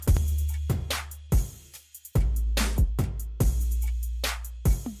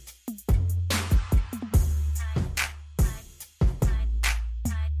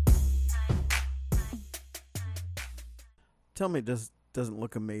Tell me it doesn't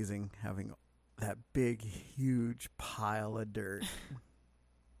look amazing having that big, huge pile of dirt.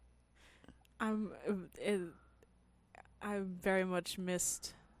 I very much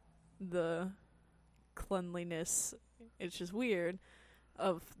missed the cleanliness. It's just weird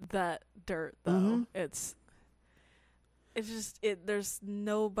of that dirt, though. Mm-hmm. It's just there's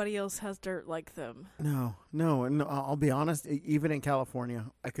nobody else has dirt like them. No. And I'll be honest. Even in California,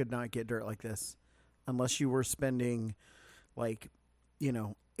 I could not get dirt like this, unless you were spending, like,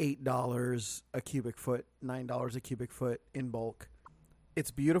 $8 a cubic foot, $9 a cubic foot in bulk.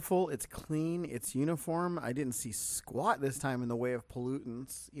 It's beautiful. It's clean. It's uniform. I didn't see squat this time in the way of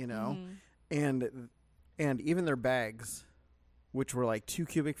pollutants, and even their bags, which were like 2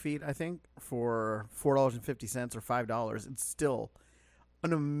 cubic feet, I think, for $4.50 or $5. It's still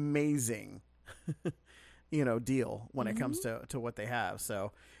an amazing, deal when it comes to what they have.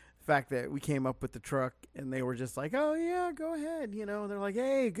 So the fact that we came up with the truck and they were just like, oh yeah, go ahead. They're like,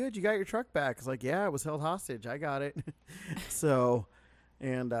 hey, good. You got your truck back. It's like, yeah, it was held hostage. I got it. So,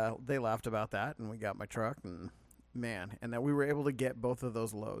 and they laughed about that, and we got my truck, and man, and that we were able to get both of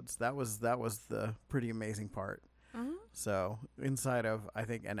those loads. That was the pretty amazing part. Uh-huh. So inside of, I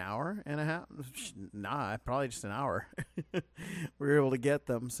think, an hour and a half, probably just an hour, we were able to get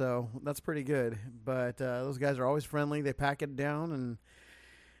them. So that's pretty good. But those guys are always friendly. They pack it down. And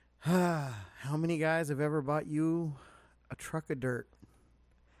how many guys have ever bought you a truck of dirt?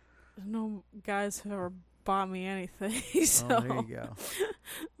 No guys have ever bought me anything. So. Oh, there you go.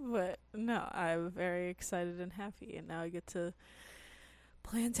 But no, I'm very excited and happy, and now I get to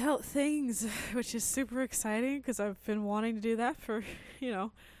plant out things, which is super exciting because I've been wanting to do that for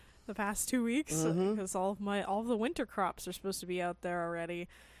the past 2 weeks, because all of the winter crops are supposed to be out there already.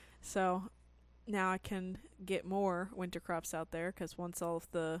 So now I can get more winter crops out there, because once all of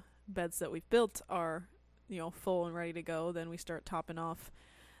the beds that we've built are full and ready to go, then we start topping off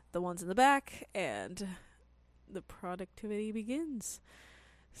the ones in the back, and the productivity begins.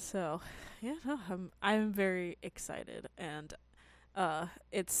 So yeah, no, I'm very excited, and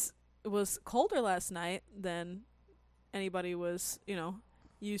it was colder last night than anybody was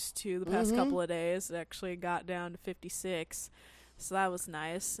used to the past couple of days. It actually got down to 56, so that was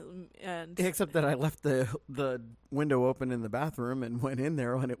nice. And except that I left the window open in the bathroom and went in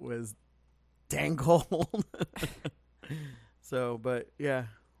there when it was dang cold. So, but yeah,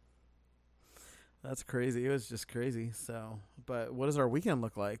 that's crazy. It was just crazy. So, but what does our weekend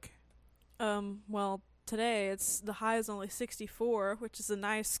look like? Well, today the high is only 64, which is a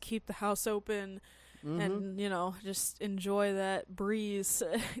nice keep the house open and just enjoy that breeze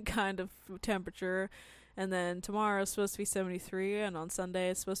kind of temperature. And then tomorrow is supposed to be 73, and on Sunday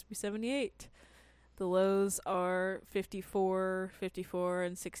it's supposed to be 78. The lows are 54,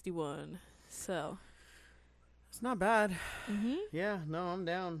 and 61. So it's not bad. Yeah, no, I'm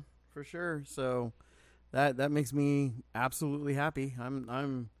down for sure. So that makes me absolutely happy.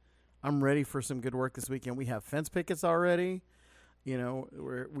 I'm ready for some good work this weekend. We have fence pickets already.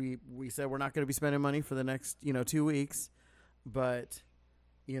 We said we're not going to be spending money for the next 2 weeks, but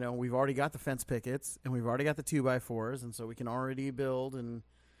we've already got the fence pickets and we've already got the 2x4s, and so we can already build and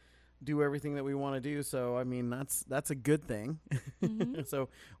do everything that we want to do. So I mean, that's a good thing. So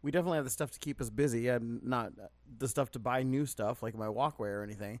we definitely have the stuff to keep us busy, and not the stuff to buy new stuff like my walkway or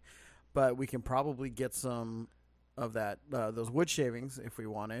anything, but we can probably get some of that those wood shavings if we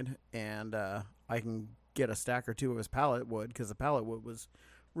wanted, and I can get a stack or two of his pallet wood, because the pallet wood was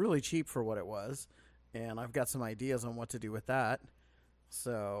really cheap for what it was, and I've got some ideas on what to do with that.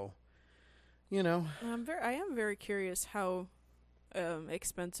 So I am very curious how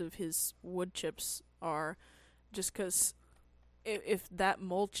expensive his wood chips are, just because if that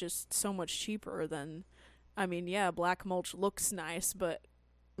mulch is so much cheaper, then black mulch looks nice, but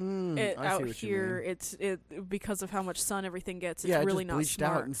out here it's because of how much sun everything gets, it's really not bleached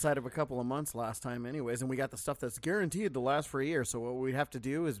smart. Out inside of a couple of months last time anyways, and we got the stuff that's guaranteed to last for a year. So what we have to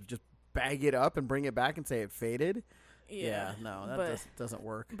do is just bag it up and bring it back and say it faded. Yeah, no, that doesn't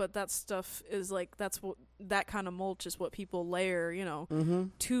work. But that stuff is like, that kind of mulch is what people layer,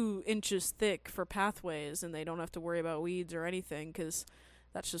 2 inches thick for pathways, and they don't have to worry about weeds or anything, because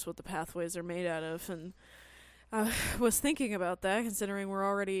that's just what the pathways are made out of. And I was thinking about that, considering we're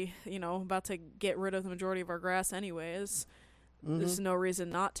already, about to get rid of the majority of our grass anyways. There's no reason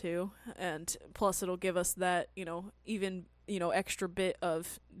not to. And plus it'll give us that, even, extra bit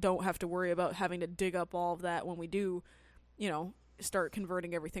of don't have to worry about having to dig up all of that when we do, start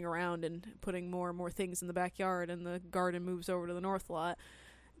converting everything around and putting more and more things in the backyard, and the garden moves over to the north lot,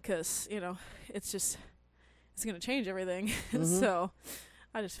 because, it's going to change everything. So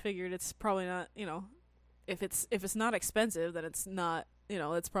I just figured it's probably not, if it's not expensive, then it's not,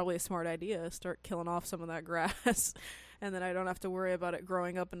 it's probably a smart idea. Start killing off some of that grass, and then I don't have to worry about it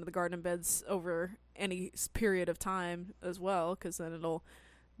growing up into the garden beds over any period of time as well, because then it'll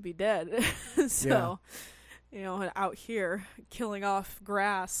be dead. So, out here, killing off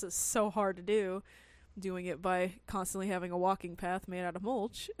grass is so hard to do. Doing it by constantly having a walking path made out of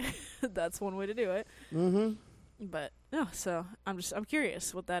mulch. That's one way to do it. Mm-hmm. But no, so I'm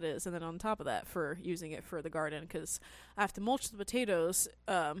curious what that is, and then on top of that, for using it for the garden, because I have to mulch the potatoes,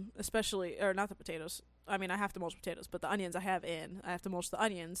 especially, or not the potatoes. I mean, I have to mulch potatoes, but the onions I have I have to mulch the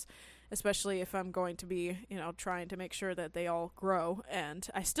onions, especially if I'm going to be, trying to make sure that they all grow, and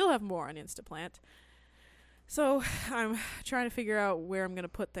I still have more onions to plant. So I'm trying to figure out where I'm going to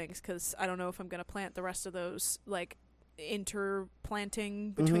put things, because I don't know if I'm going to plant the rest of those, like,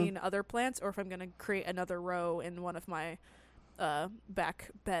 interplanting between other plants, or if I'm going to create another row in one of my back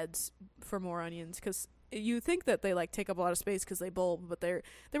beds for more onions, because you think that they like take up a lot of space because they bulb, but they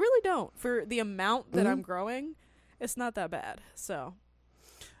really don't. For the amount that I'm growing, it's not that bad. So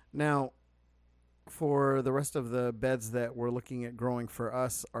now, for the rest of the beds that we're looking at growing for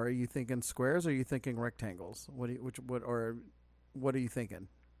us, are you thinking squares or are you thinking rectangles? What are you thinking?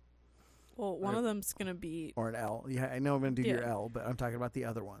 Well, one of them's gonna be, or an L. Yeah, I know I'm gonna do your L, but I'm talking about the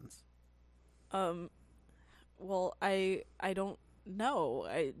other ones. Well, I don't know.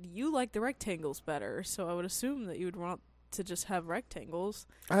 You like the rectangles better, so I would assume that you would want to just have rectangles.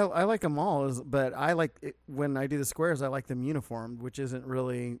 I like them all, but I like it, when I do the squares, I like them uniformed, which isn't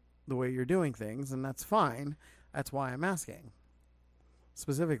really the way you're doing things, and that's fine. That's why I'm asking.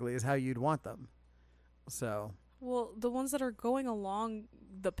 Specifically, is how you'd want them. So. Well, the ones that are going along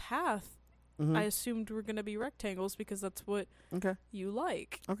the path, I assumed were going to be rectangles because that's what you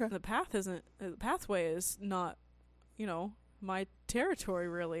like. Okay. The pathway is not, my territory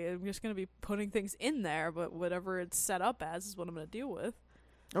really. I'm just going to be putting things in there, but whatever it's set up as is what I'm going to deal with.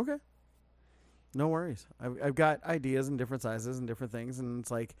 Okay. No worries. I've got ideas in different sizes and different things, and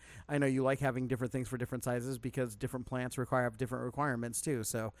it's like, I know you like having different things for different sizes because different plants have different requirements too.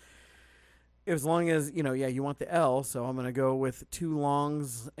 So as long as, you want the L, so I'm going to go with 2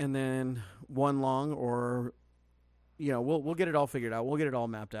 longs and then 1 long, or, we'll get it all figured out. We'll get it all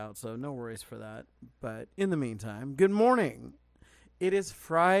mapped out, so no worries for that. But in the meantime, good morning. It is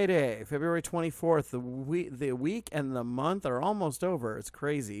Friday, February 24th. The week and the month are almost over. It's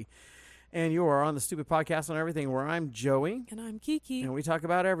crazy. And you are on the Stupid Podcast on Everything, where I'm Joey. And I'm Kiki. And we talk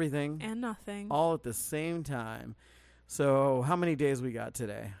about everything. And nothing. All at the same time. So how many days we got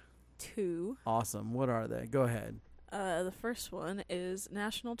today? 2. Awesome. What are they? Go ahead. The first one is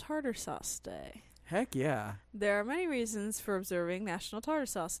National Tartar Sauce Day. Heck yeah. There are many reasons for observing National Tartar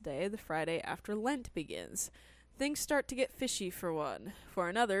Sauce Day, the Friday after Lent begins. Things start to get fishy for one. For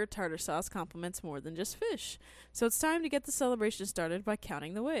another, tartar sauce complements more than just fish. So it's time to get the celebration started by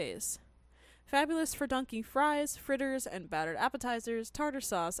counting the ways. Fabulous for dunking fries, fritters, and battered appetizers, tartar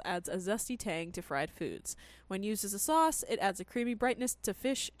sauce adds a zesty tang to fried foods. When used as a sauce, it adds a creamy brightness to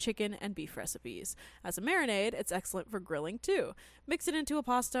fish, chicken, and beef recipes. As a marinade, it's excellent for grilling too. Mix it into a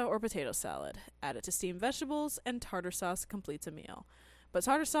pasta or potato salad. Add it to steamed vegetables, and tartar sauce completes a meal. But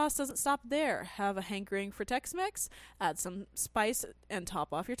tartar sauce doesn't stop there. Have a hankering for Tex-Mex? Add some spice and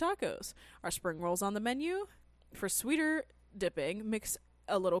top off your tacos. Are spring rolls on the menu? For sweeter dipping, mix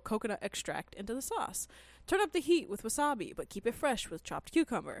a little coconut extract into the sauce. Turn up the heat with wasabi, but keep it fresh with chopped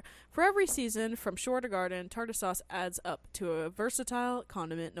cucumber. For every season, from shore to garden, tartar sauce adds up to a versatile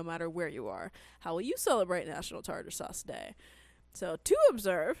condiment no matter where you are. How will you celebrate National Tartar Sauce Day? So, to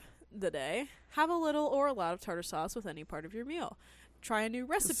observe the day, have a little or a lot of tartar sauce with any part of your meal. Try a new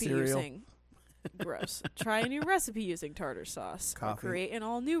recipe using... Gross. Try a new recipe using tartar sauce. Coffee. Or create an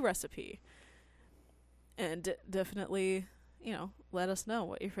all-new recipe. And definitely... let us know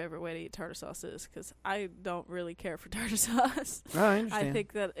what your favorite way to eat tartar sauce is, because I don't really care for tartar sauce. Oh, I understand. I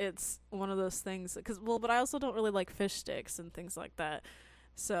think that it's one of those things, but I also don't really like fish sticks and things like that.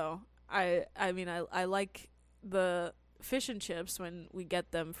 So I like the fish and chips when we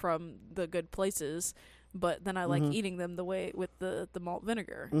get them from the good places, but then I like eating them the way with the malt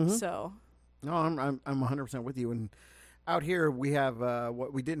vinegar. So no, I'm 100% with you. And out here, we have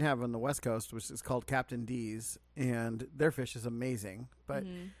what we didn't have on the West Coast, which is called Captain D's, and their fish is amazing. But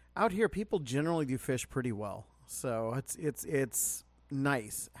out here, people generally do fish pretty well, so it's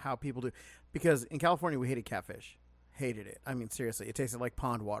nice how people do. Because in California, we hated catfish, hated it. I mean, seriously, it tasted like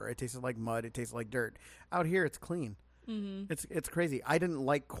pond water, it tasted like mud, it tasted like dirt. Out here, it's clean. It's crazy. I didn't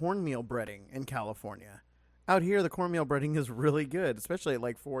like cornmeal breading in California. Out here, the cornmeal breading is really good, especially at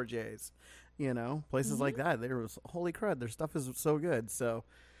like 4J's. Places like that. There was, holy crud, their stuff is so good. So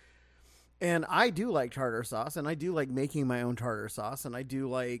And I do like tartar sauce, and I do like making my own tartar sauce, and I do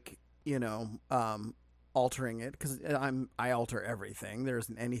like, altering it, because I alter everything. There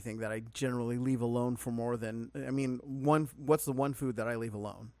isn't anything that I generally leave alone for more than, what's the one food that I leave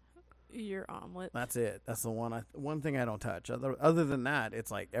alone? Your omelet. That's it. That's the one thing I don't touch. Other than that, it's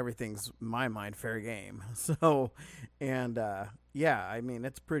like everything's, in my mind, fair game. So, and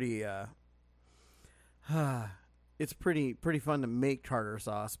it's pretty it's pretty fun to make tartar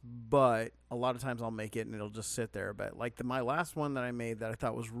sauce, but a lot of times I'll make it and it'll just sit there. But like my last one that I made that I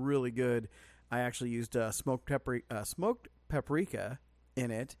thought was really good, I actually used smoked paprika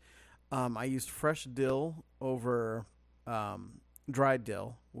in it. I used fresh dill over dried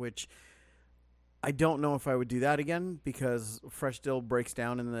dill, which I don't know if I would do that again, because fresh dill breaks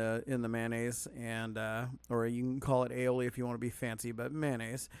down in the mayonnaise, and or you can call it aioli if you want to be fancy, but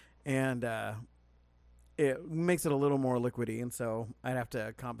mayonnaise, and it makes it a little more liquidy, and so I'd have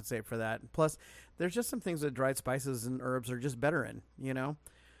to compensate for that. Plus, there's just some things that dried spices and herbs are just better in,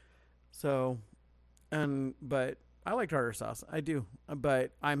 So, but I like tartar sauce. I do.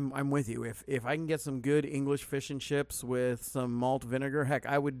 But I'm with you. If I can get some good English fish and chips with some malt vinegar, heck,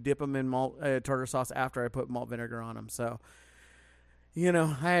 I would dip them in tartar sauce after I put malt vinegar on them. So,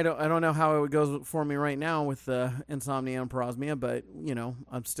 I don't know how it would go for me right now with insomnia and parosmia, but,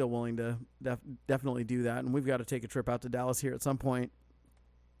 I'm still willing to definitely do that. And we've got to take a trip out to Dallas here at some point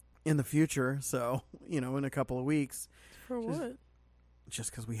in the future. So, in a couple of weeks. For what? Just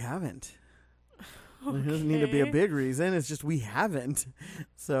because we haven't. Okay. It doesn't need to be a big reason. It's just we haven't.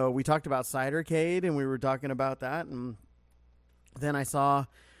 So we talked about Cidercade, and we were talking about that. And then I saw,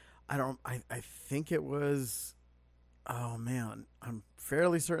 I think it was, oh man, I'm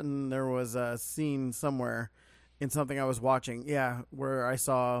fairly certain there was a scene somewhere in something I was watching. Yeah, where I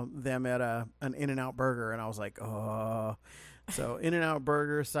saw them at an In-N-Out Burger, and I was like, oh. So In-N-Out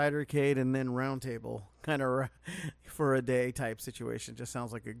Burger, Cidercade, and then Round Table, kind of for a day type situation. Just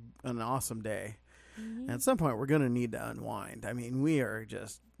sounds like an awesome day. Mm-hmm. At some point, we're going to need to unwind. I mean, we are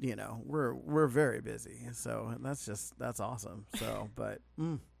just, we're very busy. So that's awesome. So, but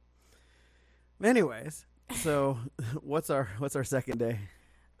anyways, so what's our second day?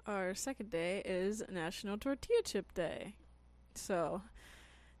 Our second day is National Tortilla Chip Day. So,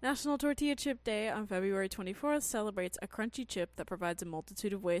 National Tortilla Chip Day on February 24th celebrates a crunchy chip that provides a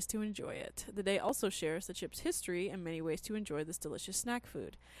multitude of ways to enjoy it. The day also shares the chip's history and many ways to enjoy this delicious snack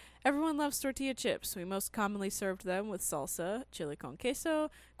food. Everyone loves tortilla chips. We most commonly served them with salsa, chili con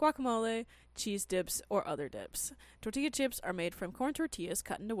queso, guacamole, cheese dips, or other dips. Tortilla chips are made from corn tortillas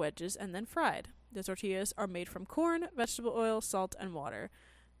cut into wedges and then fried. The tortillas are made from corn, vegetable oil, salt, and water.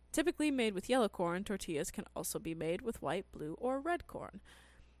 Typically made with yellow corn, tortillas can also be made with white, blue, or red corn.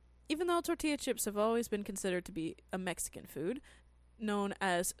 Even though tortilla chips have always been considered to be a Mexican food, known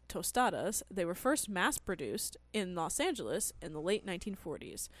as tostadas, they were first mass-produced in Los Angeles in the late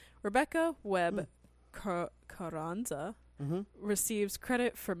 1940s. Rebecca Webb Carranza receives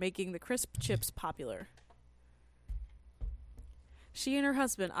credit for making the crisp chips popular. She and her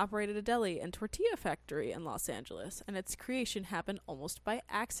husband operated a deli and tortilla factory in Los Angeles, and its creation happened almost by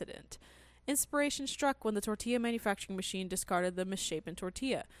accident. Inspiration struck when the tortilla manufacturing machine discarded the misshapen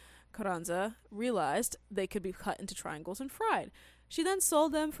tortilla. Carranza realized they could be cut into triangles and fried. She then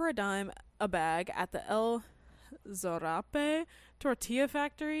sold them for a dime a bag at the El Zorape Tortilla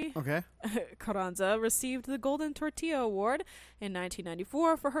Factory. Okay. Carranza received the Golden Tortilla Award in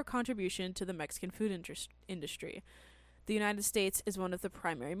 1994 for her contribution to the Mexican food industry. The United States is one of the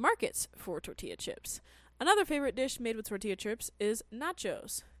primary markets for tortilla chips. Another favorite dish made with tortilla chips is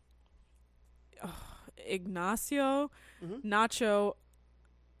nachos. Ignacio Nacho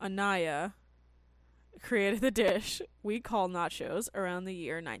Anaya created the dish we call nachos around the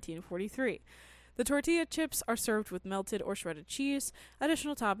year 1943. The tortilla chips are served with melted or shredded cheese.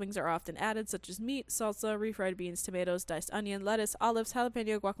 Additional toppings are often added, such as meat, salsa, refried beans, tomatoes, diced onion, lettuce, olives,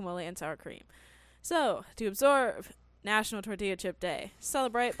 jalapeno, guacamole, and sour cream. So, to observe National Tortilla Chip Day,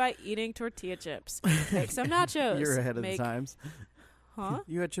 celebrate by eating tortilla chips. Make some nachos. You're ahead of the times. Huh?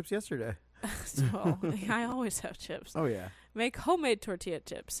 You had chips yesterday. So, I always have chips. Oh, yeah. Make homemade tortilla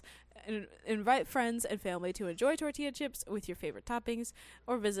chips. Invite friends and family to enjoy tortilla chips with your favorite toppings,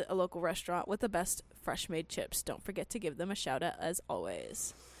 or visit a local restaurant with the best fresh-made chips. Don't forget to give them a shout-out as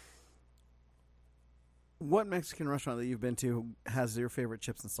always. What Mexican restaurant that you've been to has your favorite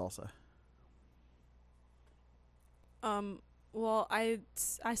chips and salsa? Well, I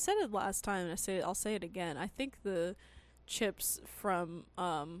said it last time, and I'll say it again. I think the chips from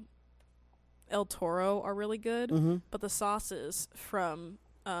El Toro are really good, but the sauces from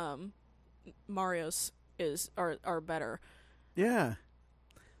Mario's are better. Yeah.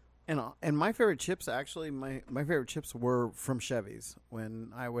 And my favorite chips, actually, my favorite chips were from Chevy's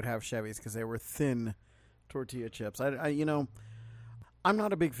when I would have Chevy's because they were thin tortilla chips. I'm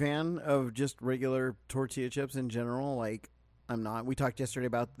not a big fan of just regular tortilla chips in general. Like, I'm not. We talked yesterday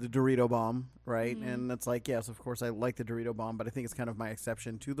about the Dorito bomb, right? Mm-hmm. And it's like, yes, of course, I like the Dorito bomb, but I think it's kind of my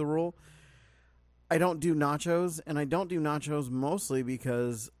exception to the rule. I don't do nachos, and I don't do nachos mostly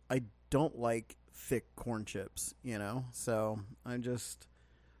because I don't like thick corn chips, So I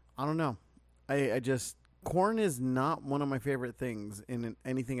don't know. I just, corn is not one of my favorite things in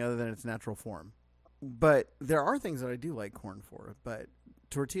anything other than its natural form. But there are things that I do like corn for. But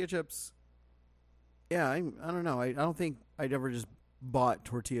tortilla chips, yeah, I don't know. I don't think I'd ever just bought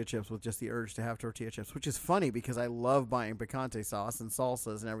tortilla chips with just the urge to have tortilla chips, which is funny because I love buying picante sauce and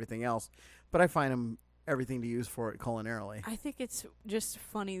salsas and everything else. But I find them everything to use for it culinarily. I think it's just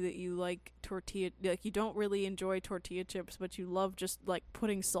funny that you like tortilla, like you don't really enjoy tortilla chips, but you love just like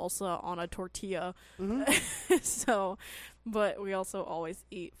putting salsa on a tortilla. Mm-hmm. So, but we also always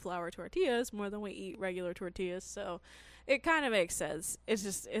eat flour tortillas more than we eat regular tortillas, so it kind of makes sense. I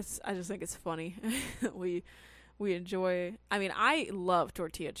just think it's funny. we enjoy, I mean, I love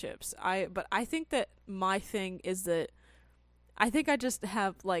tortilla chips. But I think that my thing is that I think I just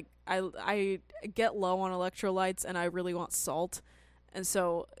have, like, I get low on electrolytes and I really want salt. And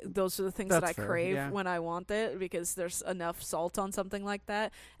so those are the things that I crave when I want it, because there's enough salt on something like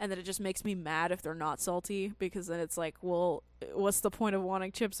that. And then it just makes me mad if they're not salty, because then it's like, well, what's the point of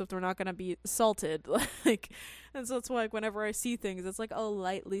wanting chips if they're not going to be salted? And so it's like whenever I see things, it's like, oh,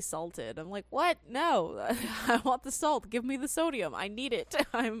 lightly salted. I'm like, what? No, I want the salt. Give me the sodium. I need it.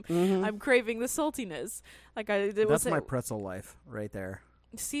 I'm craving the saltiness. That's my pretzel life right there.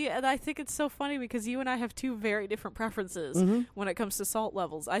 See, and I think it's so funny because you and I have two very different preferences when it comes to salt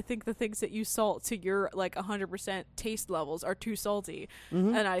levels. I think the things that you salt to your like 100% taste levels are too salty,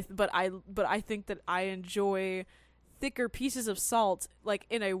 and but I think that I enjoy thicker pieces of salt, like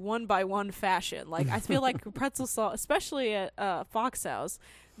in a 1-by-1 fashion. Like I feel like pretzel salt, especially at Fox House,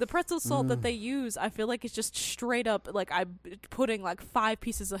 the pretzel salt that they use, I feel like it's just straight up like I'm putting like 5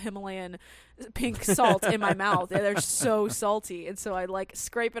 pieces of Himalayan pink salt in my mouth. They're so salty, and so I like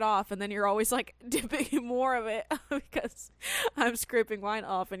scrape it off, and then you're always like dipping more of it because I'm scraping mine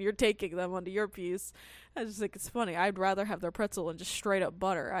off and you're taking them onto your piece. I just think it's funny. I'd rather have their pretzel and just straight up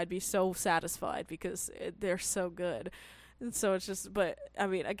butter. I'd be so satisfied because they're so good. And so it's just, but I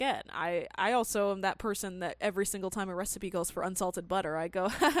mean, again, I also am that person that every single time a recipe goes for unsalted butter, I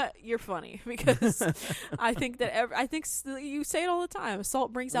go, you're funny, because I think that you say it all the time.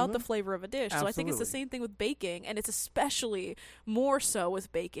 Salt brings out the flavor of a dish. Absolutely. So I think it's the same thing with baking, and it's especially more so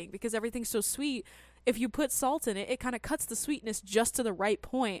with baking because everything's so sweet. If you put salt in it, it kind of cuts the sweetness just to the right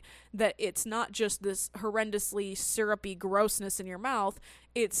point that it's not just this horrendously syrupy grossness in your mouth.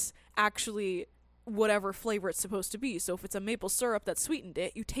 It's actually whatever flavor it's supposed to be. So if it's a maple syrup that sweetened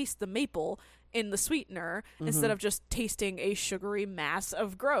it, you taste the maple in the sweetener instead of just tasting a sugary mass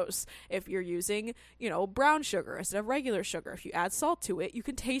of gross. If you're using, brown sugar instead of regular sugar, if you add salt to it, you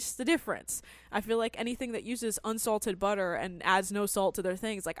can taste the difference. I feel like anything that uses unsalted butter and adds no salt to their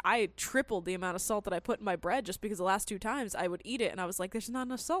things, like I tripled the amount of salt that I put in my bread just because the last 2 times I would eat it and I was like, there's not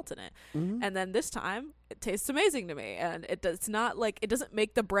enough salt in it. And then this time it tastes amazing to me, and it's not like, it doesn't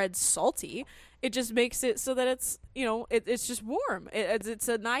make the bread salty. It just makes it so that it's, it's just warm. It's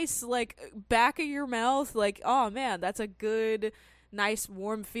a nice, like, back of your mouth, like, oh man, that's a good, nice,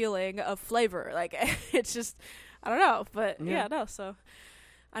 warm feeling of flavor. Like, it's just, I don't know, but so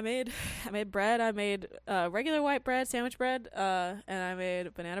I made bread. I made regular white bread, sandwich bread, and I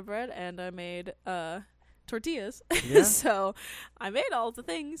made banana bread, and I made tortillas. Yeah. So I made all the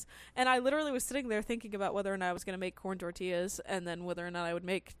things, and I literally was sitting there thinking about whether or not I was going to make corn tortillas and then whether or not I would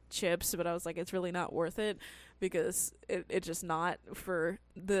make chips, but I was like, it's really not worth it because it's just not for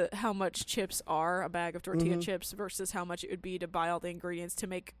how much chips are, a bag of tortilla chips versus how much it would be to buy all the ingredients to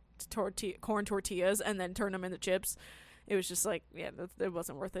make corn tortillas and then turn them into chips. It was just like, yeah, it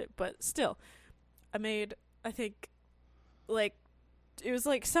wasn't worth it. But still, I made, I think, like, it was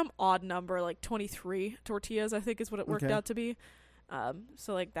like some odd number, like 23 tortillas, I think is what it worked out to be.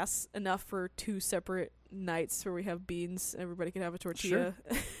 So like that's enough for 2 separate nights where we have beans. Everybody can have a tortilla.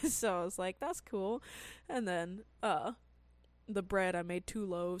 Sure. So I was like, that's cool. And then the bread, I made 2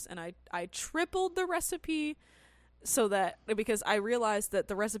 loaves, and I tripled the recipe so that, because I realized that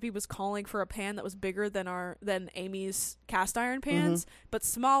the recipe was calling for a pan that was bigger than Amy's cast iron pans, but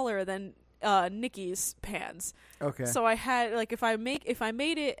smaller than Nikki's pans. Okay. So I had, like, if I made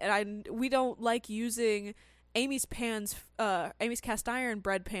it, and we don't like using Amy's pans, Amy's cast iron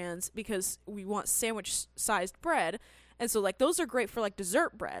bread pans, because we want sandwich sized bread. And so like those are great for like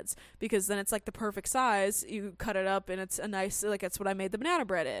dessert breads because then it's like the perfect size. You cut it up and it's a nice, like that's what I made the banana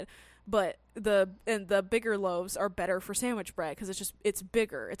bread in. But the bigger loaves are better for sandwich bread because it's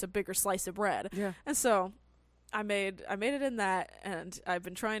bigger. It's a bigger slice of bread. Yeah. And so I made it in that, and I've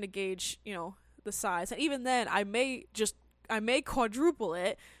been trying to gauge, the size. And even then I may quadruple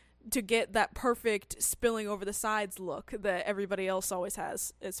it to get that perfect spilling over the sides look that everybody else always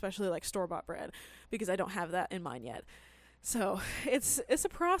has, especially like store-bought bread, because I don't have that in mine yet. So it's a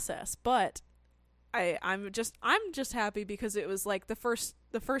process, but I'm just happy because it was like the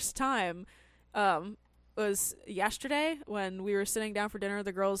first time was yesterday when we were sitting down for dinner.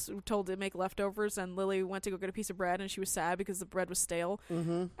 The girls were told to make leftovers, and Lily went to go get a piece of bread, and she was sad because the bread was stale.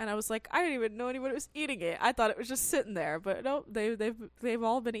 Mm-hmm. And I was like, I didn't even know anybody was eating it. I thought it was just sitting there, but no, they've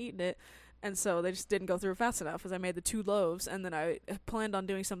all been eating it, and so they just didn't go through fast enough. As I made the 2 loaves, and then I planned on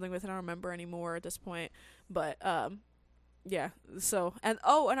doing something with it. I don't remember anymore at this point, but yeah. So and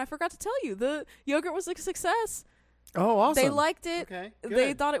I forgot to tell you, the yogurt was a success. Oh, awesome. They liked it. Okay, good.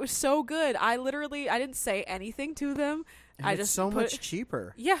 They thought it was so good. I didn't say anything to them. And I just so much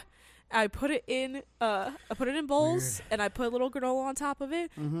cheaper. Yeah. I put it in bowls. Weird. And I put a little granola on top of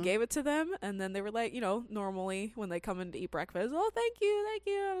it, mm-hmm. gave it to them, and then they were like, normally when they come in to eat breakfast, oh, thank you.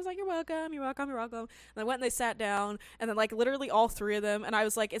 I was like, you're welcome. And I went and they sat down, and then like literally all 3 of them, and I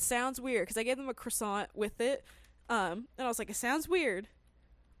was like, it sounds weird because I gave them a croissant with it. And I was like, it sounds weird,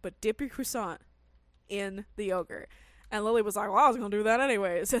 but dip your croissant in the yogurt. And Lily was like, well, I was going to do that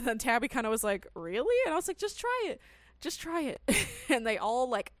anyways. And then Tabby kind of was like, really? And I was like, just try it. And they all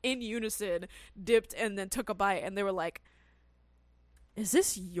like in unison dipped and then took a bite. And they were like, is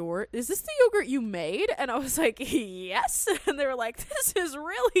this the yogurt you made? And I was like, yes. And they were like, this is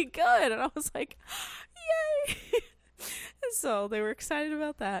really good. And I was like, yay. And so they were excited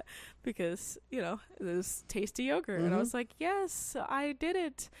about that because, it was tasty yogurt. Mm-hmm. And I was like, yes, I did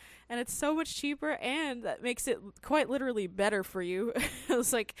it. And it's so much cheaper, and that makes it quite literally better for you. I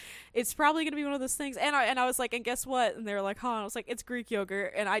was like, it's probably going to be one of those things. And I was like, and guess what? And they were like, huh? And I was like, it's Greek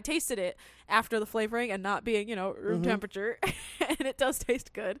yogurt. And I tasted it after the flavoring and not being, room mm-hmm. temperature. And it does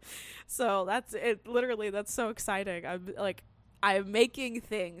taste good. So that's it. Literally, that's so exciting. I'm making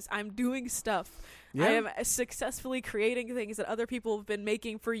things. I'm doing stuff. Yeah. I am successfully creating things that other people have been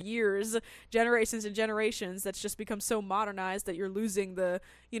making for years, generations and generations. That's just become so modernized that you're losing the,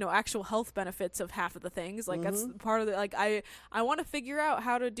 actual health benefits of half of the things. Like mm-hmm. that's part of the, like, I want to figure out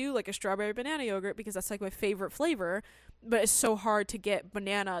how to do like a strawberry banana yogurt because that's like my favorite flavor, but it's so hard to get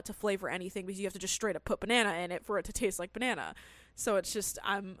banana to flavor anything because you have to just straight up put banana in it for it to taste like banana. So it's just,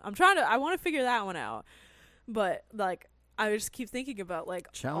 I want to figure that one out. But like, I just keep thinking about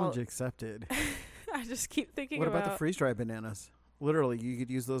like challenge accepted. I just keep thinking what about the freeze-dried bananas? Literally, you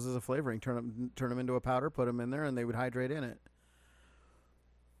could use those as a flavoring. Turn them into a powder, put them in there, and they would hydrate in it.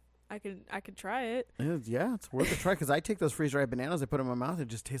 I could try it. Yeah, it's worth a try because I take those freeze-dried bananas, I put them in my mouth, it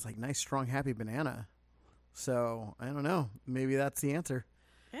just tastes like nice, strong, happy banana. So I don't know. Maybe that's the answer.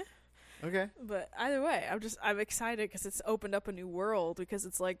 Yeah. Okay. But either way, I'm excited because it's opened up a new world because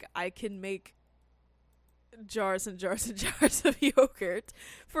it's like I can make jars and jars and jars of yogurt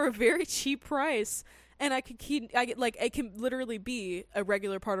for a very cheap price, and it can literally be a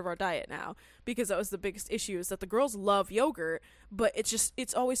regular part of our diet now because that was the biggest issue is that the girls love yogurt, but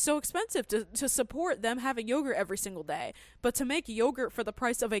it's always so expensive to support them having yogurt every single day. But to make yogurt for the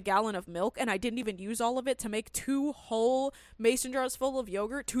price of a gallon of milk, and I didn't even use all of it to make 2 whole mason jars full of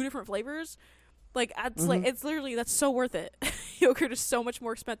yogurt, 2 different flavors. Like it's mm-hmm. like it's literally that's so worth it. Yogurt is so much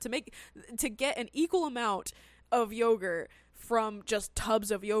more expensive to get an equal amount of yogurt from just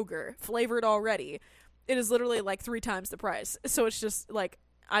tubs of yogurt flavored already. It is literally like 3 times the price. So it's just like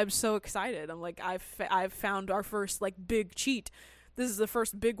I'm so excited. I'm like I've found our first like big cheat. This is the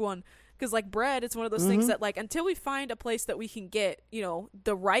first big one because like bread, it's one of those mm-hmm. things that like until we find a place that we can get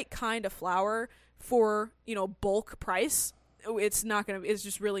the right kind of flour for bulk price. It's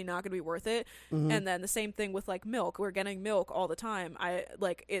just really not gonna be worth it. Mm-hmm. And then the same thing with like milk. We're getting milk all the time.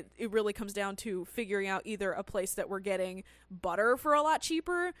 It really comes down to figuring out either a place that we're getting butter for a lot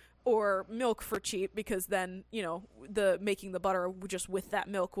cheaper or milk for cheap, because then the making the butter just with that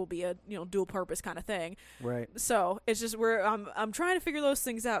milk will be a dual purpose kind of thing. Right. So it's just I'm trying to figure those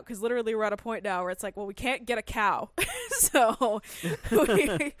things out because literally we're at a point now where it's like, well, we can't get a cow, so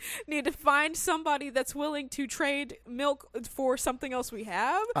we need to find somebody that's willing to trade milk for something else we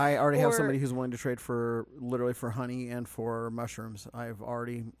have. I already have somebody who's willing to trade for honey and for mushrooms.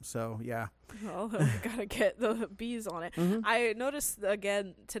 So yeah. Well, we gotta get the bees on it. Mm-hmm. I noticed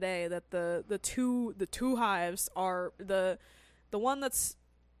again today that the two hives are the one that's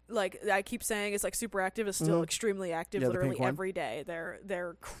like I keep saying is like super active is still extremely active. Yeah, literally every day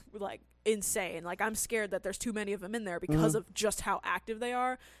they're like insane. Like I'm scared that there's too many of them in there because of just how active they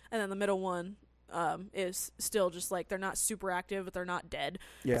are. And then the middle one is still just like they're not super active, but they're not dead.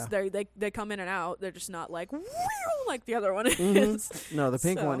 Yeah, so they come in and out. They're just not like like the other one is. No, the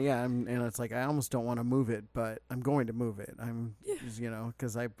pink one, yeah, and it's like I almost don't want to move it, but I'm going to move it. I'm you know,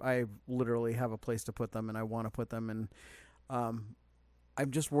 because I literally have a place to put them, and I want to put them, and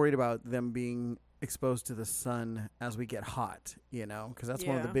I'm just worried about them being exposed to the sun as we get hot, you know, because that's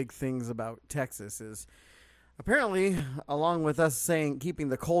one of the big things about Texas is. Apparently, along with us saying keeping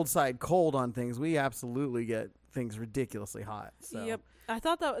the cold side cold on things, we absolutely get things ridiculously hot. So. Yep. I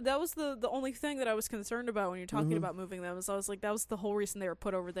thought that was the only thing that I was concerned about when you're talking about moving them. So I was like, that was the whole reason they were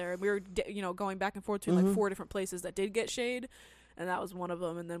put over there. And we were, going back and forth between like 4 different places that did get shade, and that was one of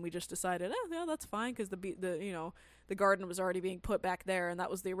them. And then we just decided, yeah, that's fine because the garden was already being put back there, and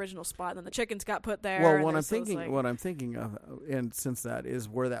that was the original spot. And then the chickens got put there. Well, what I'm thinking of, and since that is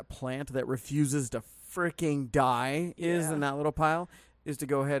where that plant that refuses to freaking die is in that little pile, is to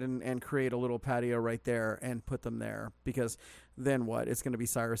go ahead and create a little patio right there and put them there, because then what? It's going to be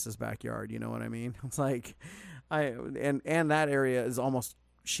Cyrus's backyard. You know what I mean? It's like and that area is almost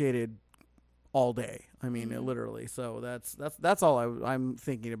shaded all day. I mean, it literally. So that's all I'm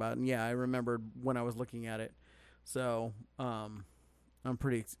thinking about. And yeah, I remembered when I was looking at it. So I'm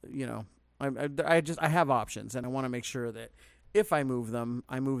pretty, I have options, and I want to make sure that if I move them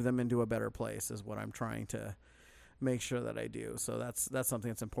into a better place is what I'm trying to make sure that I do. So that's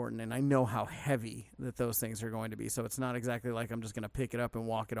something that's important. And I know how heavy that those things are going to be. So it's not exactly like I'm just going to pick it up and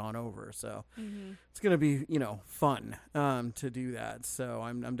walk it on over. So it's going to be, fun to do that. So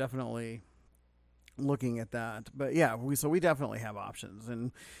I'm definitely looking at that. But yeah, we definitely have options.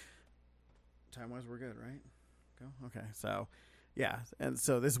 And time-wise, we're good, right? Go? Okay. So yeah, and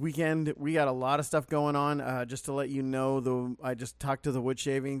so this weekend we got a lot of stuff going on. Just to let you know, I just talked to the wood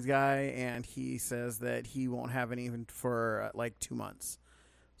shavings guy, and he says that he won't have any even for like 2 months.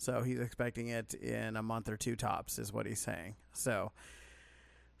 So he's expecting it in a month or 2 tops, is what he's saying. So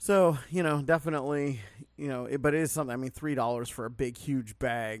definitely, but it is something. I mean, $3 for a big, huge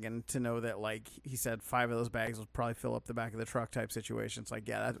bag, and to know that, like he said, 5 of those bags will probably fill up the back of the truck type situation. It's like,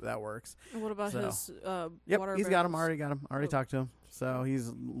 yeah, that works. And what about his yep, water he's barrels? got him. Already talked to him. So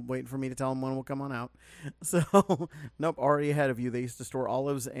he's waiting for me to tell him when we'll come on out. So, nope, already ahead of you. They used to store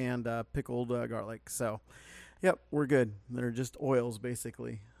olives and pickled garlic. So, yep, we're good. They're just oils,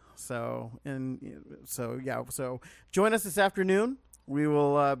 basically. So join us this afternoon. We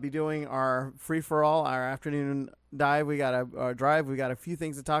will be doing our free-for-all, our afternoon dive. We got a drive. We got a few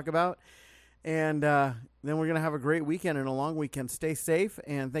things to talk about. And then we're going to have a great weekend and a long weekend. Stay safe,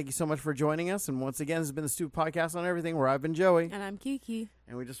 and thank you so much for joining us. And once again, this has been the Stupid Podcast on Everything, where I've been Joey. And I'm Kiki.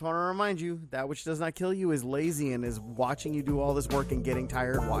 And we just want to remind you, that which does not kill you is lazy and is watching you do all this work and getting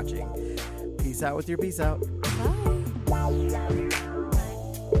tired watching. Peace out with your peace out. Bye.